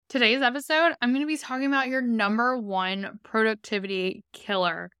Today's episode, I'm going to be talking about your number one productivity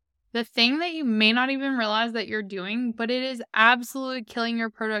killer. The thing that you may not even realize that you're doing, but it is absolutely killing your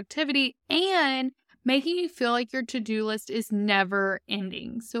productivity and making you feel like your to-do list is never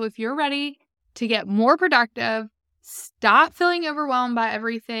ending. So if you're ready to get more productive, stop feeling overwhelmed by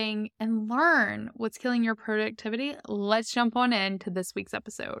everything, and learn what's killing your productivity, let's jump on into this week's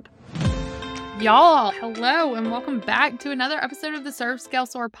episode. Y'all, hello, and welcome back to another episode of the Serve, Scale,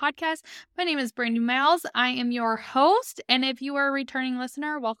 Soar podcast. My name is Brandy Miles. I am your host, and if you are a returning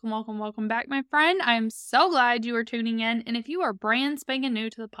listener, welcome back, my friend. I am so glad you are tuning in, and if you are brand spanking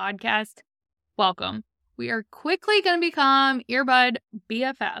new to the podcast, welcome. We are quickly going to become earbud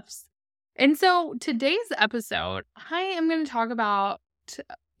BFFs. And so today's episode, I am going to talk about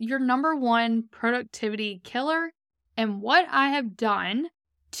your number one productivity killer and what I have done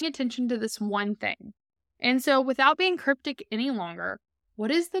to pay attention to this one thing. And so without being cryptic any longer,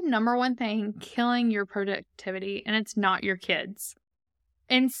 what is the number one thing killing your productivity? And it's not your kids.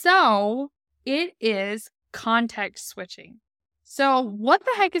 And so it is context switching. So what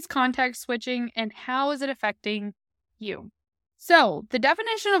the heck is context switching and how is it affecting you? So the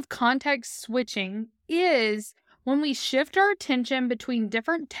definition of context switching is when we shift our attention between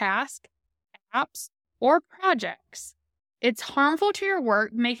different tasks, apps, or projects. It's harmful to your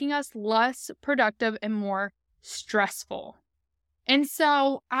work, making us less productive and more stressful. And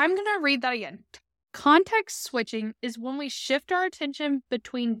so I'm going to read that again. Context switching is when we shift our attention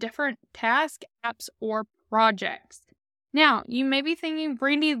between different tasks, apps, or projects. Now, you may be thinking,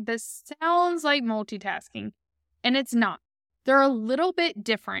 Brandy, this sounds like multitasking, and it's not. They're a little bit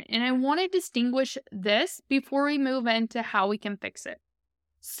different, and I want to distinguish this before we move into how we can fix it.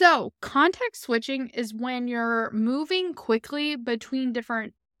 So, context switching is when you're moving quickly between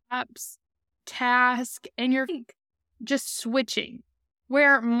different apps, tasks, and you're just switching.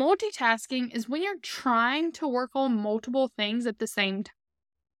 Where multitasking is when you're trying to work on multiple things at the same time.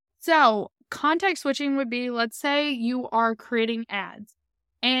 So, context switching would be, let's say you are creating ads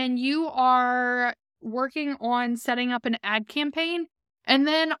and you are working on setting up an ad campaign, and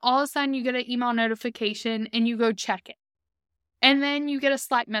then all of a sudden you get an email notification and you go check it. And then you get a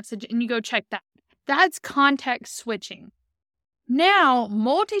Slack message and you go check that. That's context switching. Now,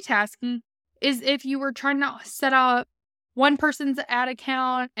 multitasking is if you were trying to set up one person's ad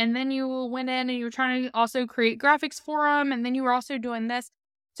account and then you went in and you were trying to also create graphics for them and then you were also doing this.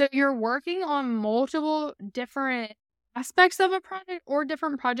 So you're working on multiple different aspects of a project or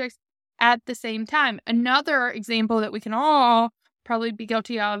different projects at the same time. Another example that we can all probably be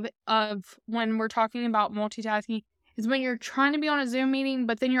guilty of when we're talking about multitasking is when you're trying to be on a Zoom meeting,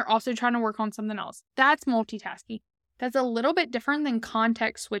 but then you're also trying to work on something else. That's multitasking. That's a little bit different than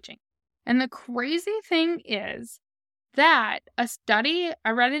context switching. And the crazy thing is that a study,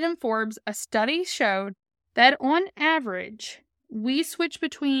 I read it in Forbes, a study showed that on average, we switch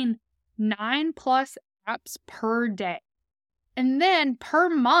between 9+ apps per day. And then per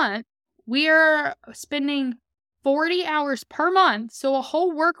month, we are spending 40 hours per month, so a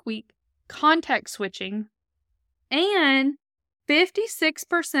whole work week, context switching. And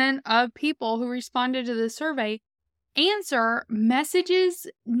 56% of people who responded to the survey answer messages,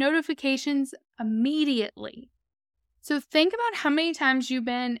 notifications immediately. So think about how many times you've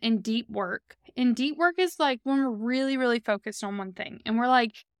been in deep work. And deep work is like when we're really, really focused on one thing. And we're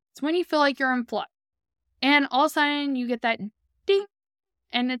like, it's when you feel like you're in flow. And all of a sudden you get that ding,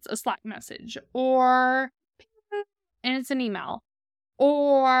 and it's a Slack message, or ping, and it's an email,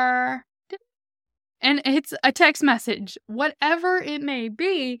 or and it's a text message. Whatever it may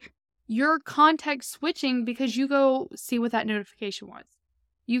be, you're context switching because you go see what that notification was.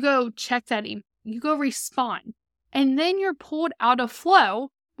 You go check that email. You go respond. And then you're pulled out of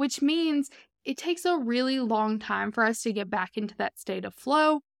flow, which means it takes a really long time for us to get back into that state of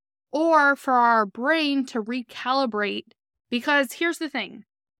flow or for our brain to recalibrate. Because here's the thing.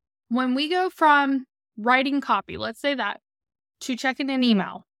 When we go from writing copy, let's say that, to checking an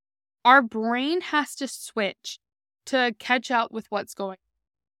email, our brain has to switch to catch up with what's going on.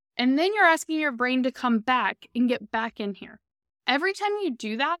 And then you're asking your brain to come back and get back in here. Every time you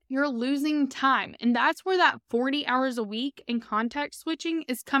do that, you're losing time. And that's where that 40 hours a week in context switching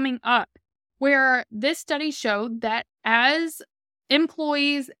is coming up. Where this study showed that as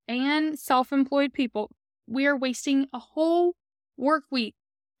employees and self-employed people, we are wasting a whole work week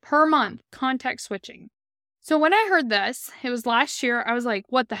per month context switching. So when I heard this, it was last year, I was like,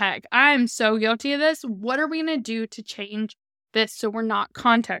 what the heck? I'm so guilty of this. What are we going to do to change this so we're not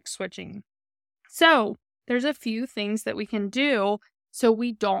context switching? So there's a few things that we can do so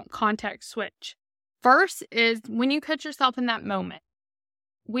we don't context switch. First is when you catch yourself in that moment,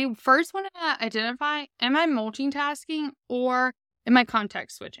 we first want to identify, am I multitasking or am I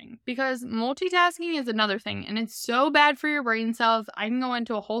context switching? Because multitasking is another thing, and it's so bad for your brain cells. I can go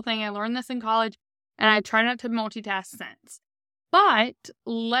into a whole thing. I learned this in college, and I try not to multitask since. But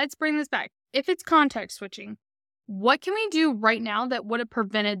let's bring this back. If it's context switching, what can we do right now that would have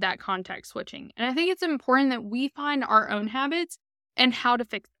prevented that context switching? And I think it's important that we find our own habits and how to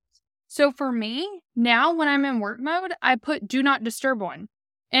fix those. So for me, now when I'm in work mode, I put do not disturb on.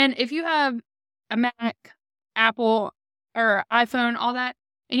 And if you have a Mac, Apple, or iPhone, all that,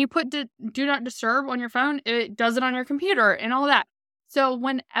 and you put do not disturb on your phone, it does it on your computer and all that. So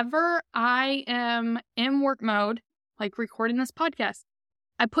whenever I am in work mode, like recording this podcast,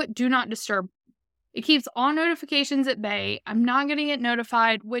 I put do not disturb. It keeps all notifications at bay. I'm not going to get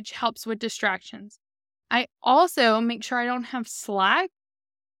notified, which helps with distractions. I also make sure I don't have Slack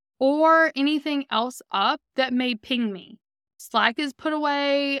or anything else up that may ping me. Slack is put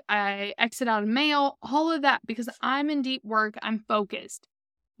away. I exit out of mail, all of that, because I'm in deep work. I'm focused.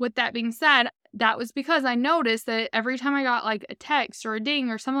 With that being said, that was because I noticed that every time I got like a text or a ding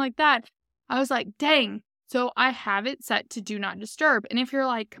or something like that, I was like, dang. So I have it set to do not disturb. And if you're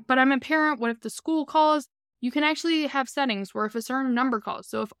like, but I'm a parent, what if the school calls? You can actually have settings where if a certain number calls.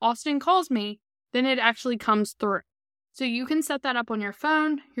 So if Austin calls me, then it actually comes through. So you can set that up on your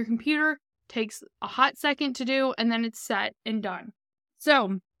phone, your computer. Takes a hot second to do, and then it's set and done.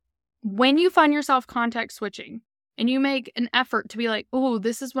 So when you find yourself context switching and you make an effort to be like, oh,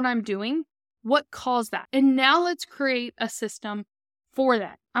 this is what I'm doing, what caused that? And now let's create a system for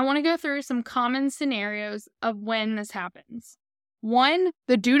that. I want to go through some common scenarios of when this happens. One,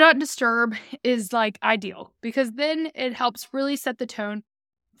 the do not disturb is like ideal because then it helps really set the tone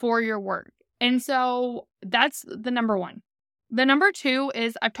for your work. And so that's the number one. The number two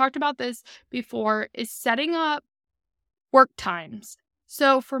is, I've talked about this before, is setting up work times.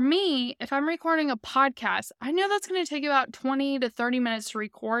 So for me, if I'm recording a podcast, I know that's going to take about 20 to 30 minutes to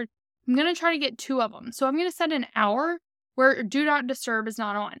record. I'm going to try to get 2 of them. So I'm going to set an hour where do not disturb is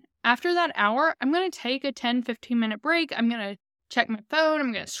not on. After that hour, I'm going to take a 10-15 minute break. I'm going to check my phone.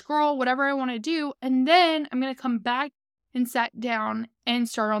 I'm going to scroll, whatever I want to do. And then I'm going to come back and sit down and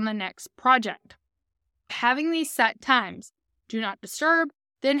start on the next project. Having these set times, do not disturb,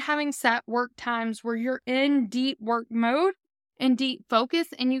 then having set work times where you're in deep work mode and deep focus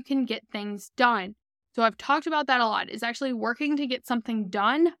and you can get things done. So I've talked about that a lot. Is actually working to get something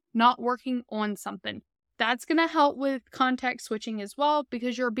done, not working on something. That's going to help with context switching as well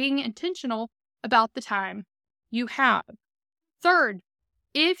because you're being intentional about the time you have. Third,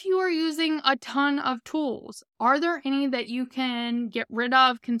 if you are using a ton of tools, are there any that you can get rid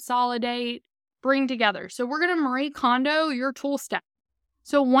of, consolidate, bring together? So we're going to Marie Kondo your tool stack.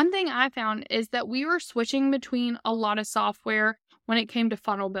 So one thing I found is that we were switching between a lot of software when it came to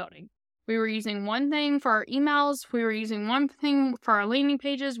funnel building. We were using one thing for our emails. We were using one thing for our landing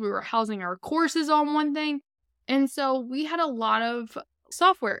pages. We were housing our courses on one thing. And so we had a lot of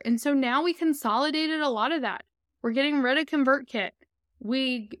software. And so now we consolidated a lot of that. We're getting rid of ConvertKit.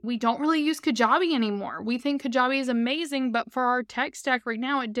 We don't really use Kajabi anymore. We think Kajabi is amazing, but for our tech stack right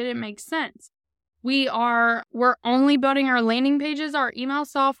now, it didn't make sense. We're only building our landing pages, our email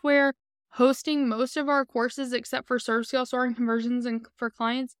software, hosting most of our courses except for Serve Scale Soaring Conversions and for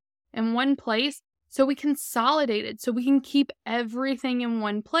clients in one place. So we consolidated so we can keep everything in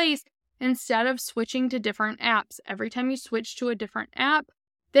one place instead of switching to different apps. Every time you switch to a different app,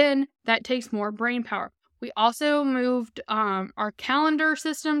 then that takes more brain power. We also moved our calendar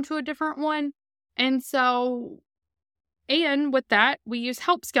system to a different one. And with that, we use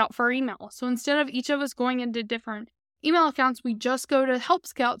Help Scout for our email. So instead of each of us going into different email accounts, we just go to Help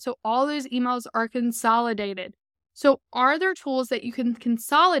Scout. So all those emails are consolidated. So are there tools that you can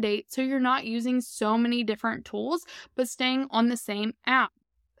consolidate so you're not using so many different tools, but staying on the same app?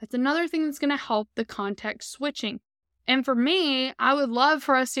 That's another thing that's going to help the context switching. And for me, I would love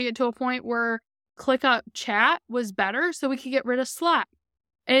for us to get to a point where ClickUp Chat was better so we could get rid of Slack.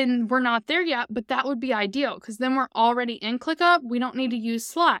 And we're not there yet, but that would be ideal because then we're already in ClickUp. We don't need to use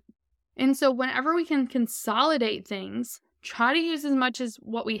Slack. And so whenever we can consolidate things, try to use as much as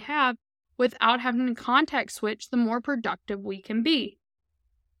what we have without having to context switch, the more productive we can be.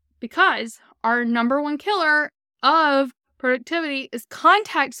 Because our number one killer of productivity is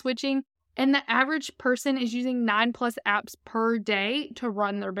context switching, and the average person is using 9+ apps per day to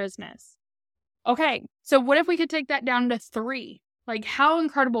run their business. Okay, so what if we could take that down to 3? Like, how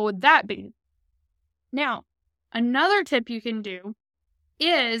incredible would that be? Now, another tip you can do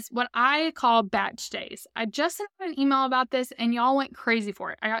is what I call batch days. I just sent out an email about this and y'all went crazy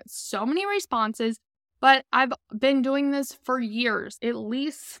for it. I got so many responses But I've been doing this for years, at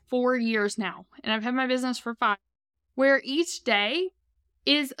least 4 years now. And I've had my business for 5, where each day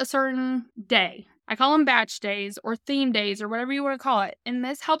is a certain day. I call them batch days or theme days or whatever you want to call it. And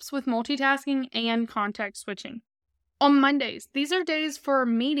this helps with multitasking and context switching. On Mondays, these are days for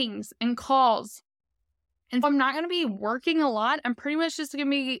meetings and calls. And I'm not going to be working a lot. I'm pretty much just going to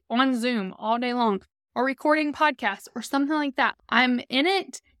be on Zoom all day long or recording podcasts or something like that. I'm in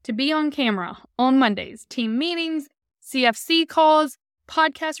it to be on camera on Mondays. Team meetings, CFC calls,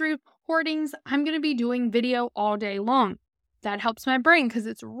 podcast recordings. I'm going to be doing video all day long. That helps my brain because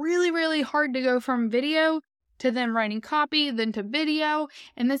it's really, really hard to go from video to then writing copy, then to video.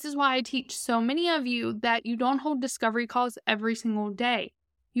 And this is why I teach so many of you that you don't hold discovery calls every single day.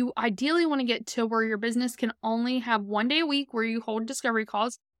 You ideally want to get to where your business can only have 1 day a week where you hold discovery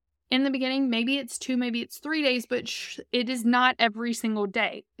calls. In the beginning, maybe it's 2, maybe it's 3 days, but it is not every single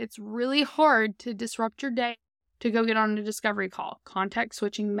day. It's really hard to disrupt your day to go get on a discovery call. Context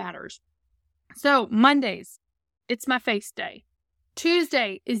switching matters. So Mondays, it's my face day.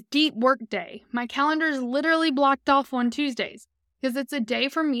 Tuesday is deep work day. My calendar is literally blocked off on Tuesdays because it's a day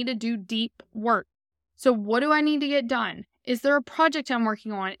for me to do deep work. So what do I need to get done? Is there a project I'm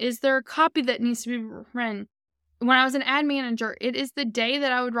working on? Is there a copy that needs to be written? When I was an ad manager, it is the day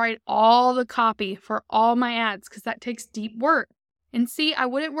that I would write all the copy for all my ads because that takes deep work. And see, I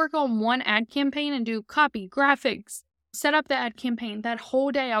wouldn't work on one ad campaign and do copy, graphics, set up the ad campaign. That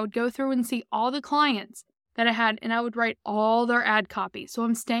whole day, I would go through and see all the clients that I had, and I would write all their ad copy. So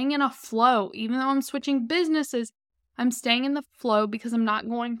I'm staying in a flow. Even though I'm switching businesses, I'm staying in the flow because I'm not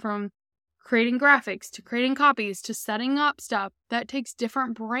going from creating graphics to creating copies to setting up stuff. That takes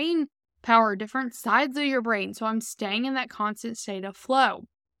different brain power, different sides of your brain. So I'm staying in that constant state of flow.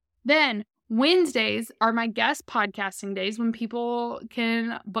 Then Wednesdays are my guest podcasting days when people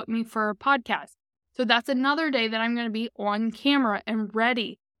can book me for a podcast. So that's another day that I'm going to be on camera and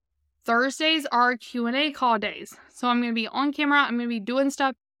ready. Thursdays are Q&A call days. So I'm going to be on camera. I'm going to be doing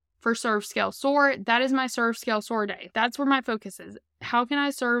stuff for Serve, Scale, Soar. That is my Serve, Scale, Soar day. That's where my focus is. How can I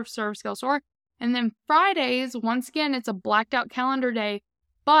serve, Scale, Soar? And then Fridays, once again, it's a blacked out calendar day,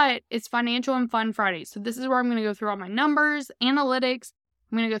 but it's Financial and Fun Fridays. So this is where I'm going to go through all my numbers, analytics.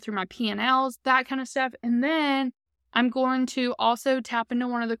 I'm going to go through my P&Ls, that kind of stuff. And then I'm going to also tap into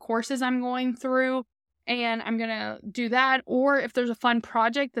one of the courses I'm going through, and I'm going to do that. Or if there's a fun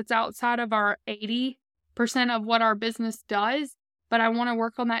project that's outside of our 80% of what our business does, but I want to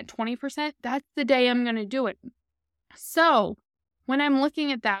work on that 20%, that's the day I'm going to do it. So when I'm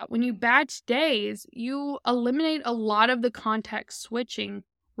looking at that, when you batch days, you eliminate a lot of the context switching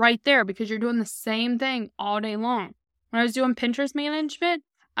right there because you're doing the same thing all day long. When I was doing Pinterest management,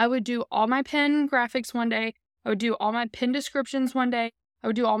 I would do all my pin graphics one day. I would do all my pin descriptions one day. I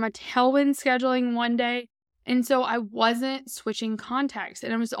would do all my Tailwind scheduling one day. And so I wasn't switching contexts,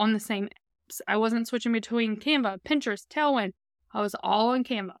 and it was on the same apps. I wasn't switching between Canva, Pinterest, Tailwind. I was all on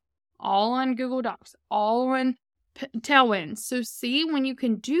Canva, all on Google Docs, all on Tailwind. So see, when you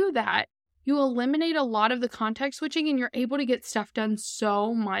can do that, you eliminate a lot of the context switching and you're able to get stuff done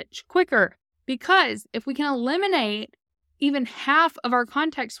so much quicker. Because if we can eliminate even half of our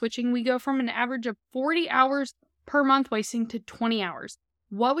context switching, we go from an average of 40 hours per month wasting to 20 hours.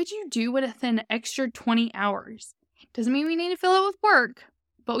 What would you do with an extra 20 hours? Doesn't mean we need to fill it with work,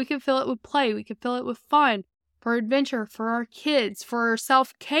 but we can fill it with play. We can fill it with fun, for adventure, for our kids, for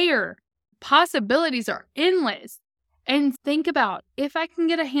self-care. Possibilities are endless. And think about, if I can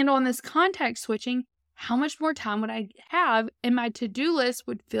get a handle on this context switching, how much more time would I have, and my to-do list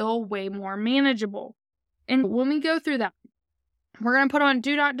would feel way more manageable. And when we go through that, we're going to put on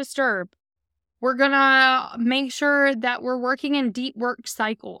Do Not Disturb. We're going to make sure that we're working in deep work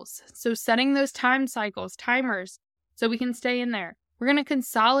cycles. So setting those time cycles, timers, so we can stay in there. We're going to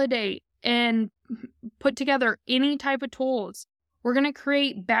consolidate and put together any type of tools. We're going to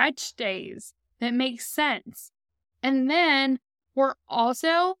create batch days that make sense. And then we're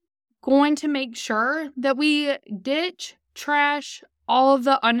also going to make sure that we ditch, trash all of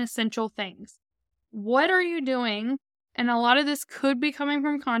the unessential things. What are you doing? And a lot of this could be coming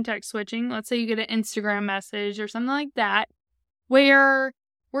from context switching. Let's say you get an Instagram message or something like that, where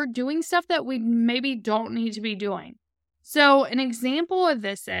we're doing stuff that we maybe don't need to be doing. So an example of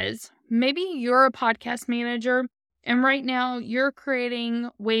this is maybe you're a podcast manager and right now you're creating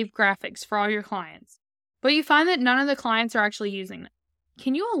wave graphics for all your clients, but you find that none of the clients are actually using it.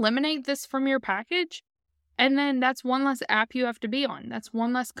 Can you eliminate this from your package? And then that's one less app you have to be on. That's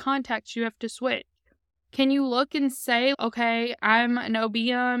one less context you have to switch. Can you look and say, okay, I'm an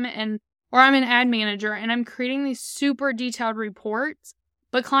OBM or I'm an ad manager and I'm creating these super detailed reports,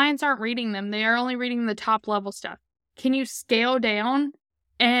 but clients aren't reading them. They are only reading the top level stuff. Can you scale down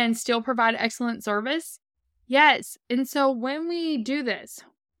and still provide excellent service? Yes. And so when we do this,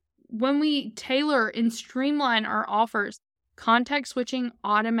 when we tailor and streamline our offers, context switching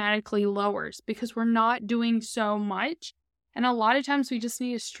automatically lowers because we're not doing so much. And a lot of times we just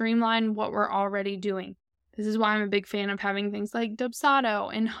need to streamline what we're already doing. This is why I'm a big fan of having things like Dubsado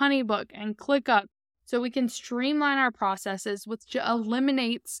and Honeybook and ClickUp, so we can streamline our processes, which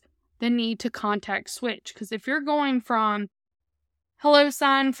eliminates the need to context switch. Because if you're going from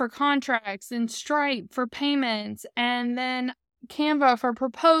HelloSign for contracts and Stripe for payments and then Canva for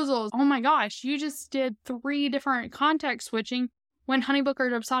proposals, oh my gosh, you just did 3 different context switching when Honeybook or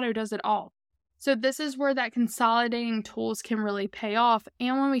Dubsado does it all. So this is where that consolidating tools can really pay off.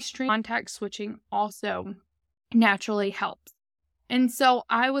 And when we stream, context switching also naturally helps. And so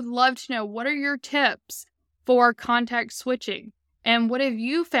I would love to know, what are your tips for context switching? And what have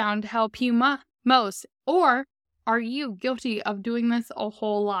you found to help you most? Or are you guilty of doing this a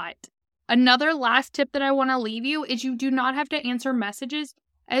whole lot? Another last tip that I want to leave you is you do not have to answer messages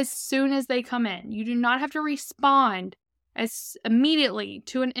as soon as they come in. You do not have to respond as immediately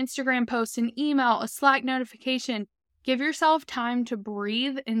to an Instagram post, an email, a Slack notification. Give yourself time to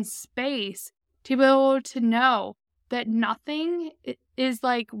breathe and space to be able to know that nothing is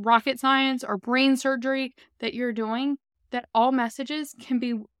like rocket science or brain surgery that you're doing, that all messages can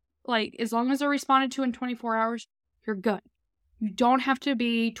be like, as long as they're responded to in 24 hours, you're good. You don't have to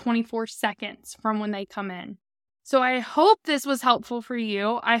be 24 seconds from when they come in. So I hope this was helpful for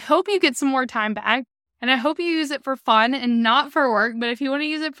you. I hope you get some more time back. And I hope you use it for fun and not for work. But if you want to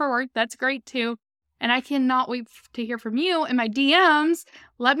use it for work, that's great too. And I cannot wait to hear from you in my DMs.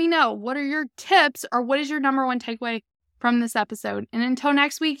 Let me know, what are your tips or what is your number one takeaway from this episode? And until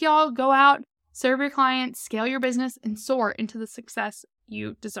next week, y'all, go out, serve your clients, scale your business, and soar into the success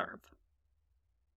you deserve.